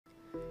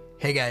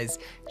Hey guys,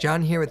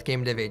 John here with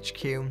Game Dev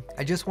HQ.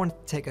 I just wanted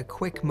to take a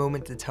quick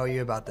moment to tell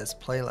you about this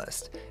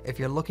playlist. If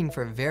you're looking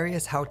for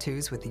various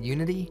how-tos with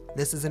Unity,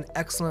 this is an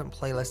excellent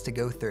playlist to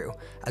go through,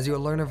 as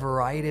you'll learn a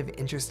variety of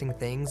interesting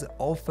things,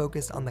 all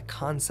focused on the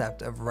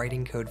concept of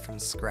writing code from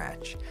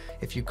scratch.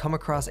 If you come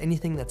across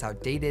anything that's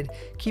outdated,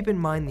 keep in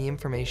mind the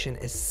information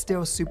is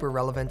still super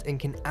relevant and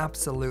can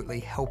absolutely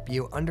help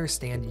you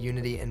understand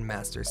Unity and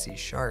master C#.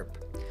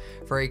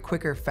 For a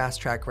quicker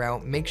fast-track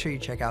route, make sure you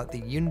check out the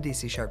Unity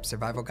C#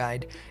 Survival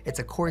Guide. It's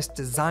a course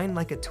designed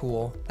like a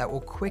tool that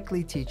will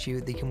quickly teach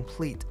you the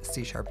complete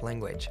C#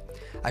 language.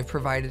 I've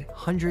provided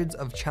hundreds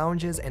of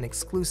challenges and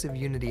exclusive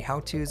Unity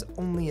how-tos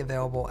only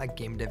available at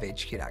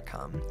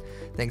GameDevHQ.com.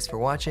 Thanks for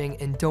watching,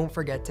 and don't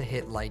forget to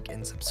hit like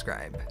and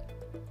subscribe.